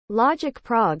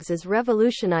LogicProgs is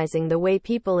revolutionizing the way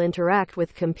people interact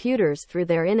with computers through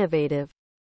their innovative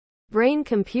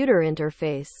brain-computer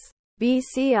interface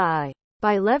 (BCI).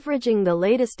 By leveraging the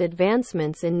latest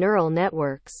advancements in neural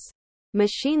networks,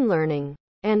 machine learning,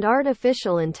 and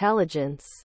artificial intelligence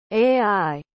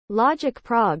 (AI),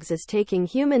 LogicProgs is taking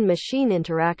human-machine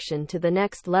interaction to the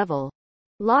next level.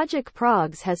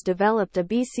 LogicProgs has developed a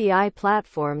BCI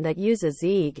platform that uses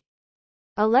EEG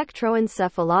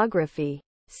electroencephalography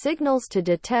signals to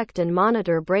detect and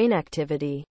monitor brain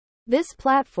activity. This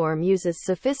platform uses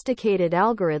sophisticated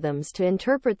algorithms to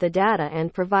interpret the data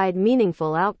and provide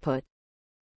meaningful output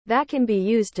that can be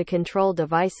used to control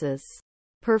devices,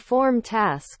 perform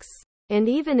tasks, and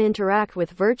even interact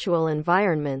with virtual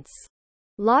environments.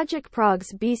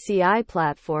 LogicProgs BCI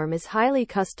platform is highly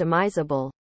customizable.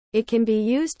 It can be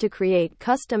used to create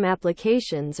custom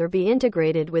applications or be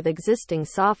integrated with existing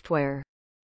software.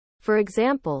 For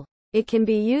example, it can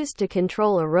be used to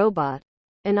control a robot,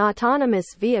 an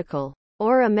autonomous vehicle,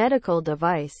 or a medical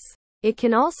device. It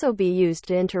can also be used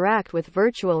to interact with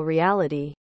virtual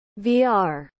reality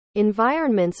 (VR)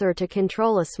 environments or to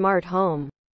control a smart home.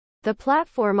 The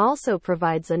platform also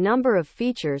provides a number of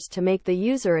features to make the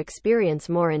user experience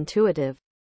more intuitive.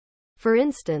 For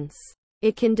instance,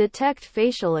 it can detect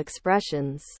facial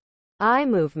expressions, eye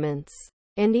movements,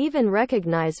 and even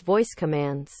recognize voice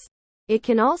commands. It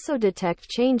can also detect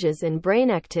changes in brain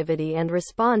activity and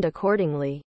respond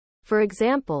accordingly. For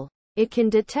example, it can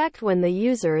detect when the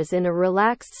user is in a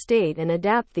relaxed state and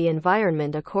adapt the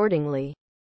environment accordingly.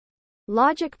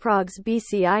 LogicProgs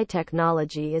BCI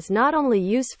technology is not only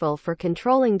useful for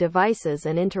controlling devices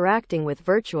and interacting with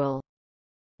virtual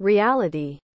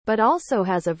reality, but also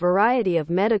has a variety of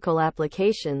medical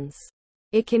applications.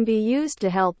 It can be used to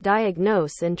help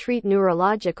diagnose and treat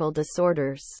neurological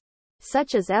disorders,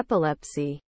 such as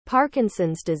epilepsy,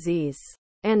 Parkinson's disease,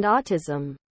 and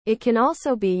autism. It can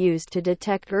also be used to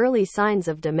detect early signs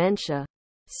of dementia,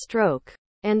 stroke,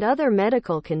 and other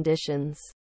medical conditions.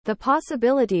 The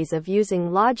possibilities of using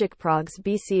LogicProgs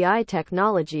BCI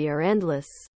technology are endless.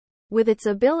 With its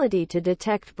ability to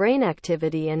detect brain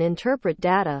activity and interpret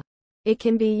data, it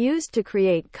can be used to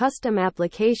create custom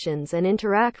applications and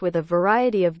interact with a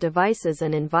variety of devices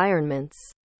and environments.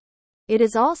 It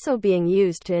is also being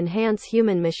used to enhance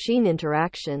human-machine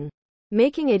interaction,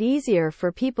 making it easier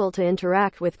for people to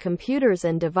interact with computers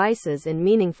and devices in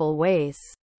meaningful ways.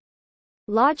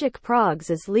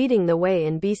 LogicProgs is leading the way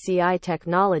in BCI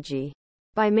technology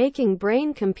by making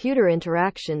brain-computer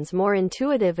interactions more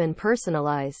intuitive and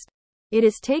personalized. It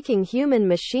is taking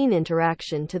human-machine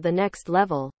interaction to the next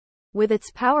level. With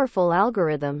its powerful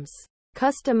algorithms,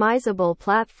 customizable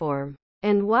platform,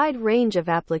 and wide range of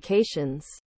applications,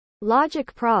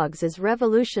 LogicProgs is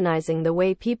revolutionizing the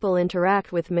way people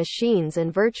interact with machines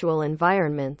and virtual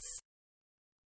environments.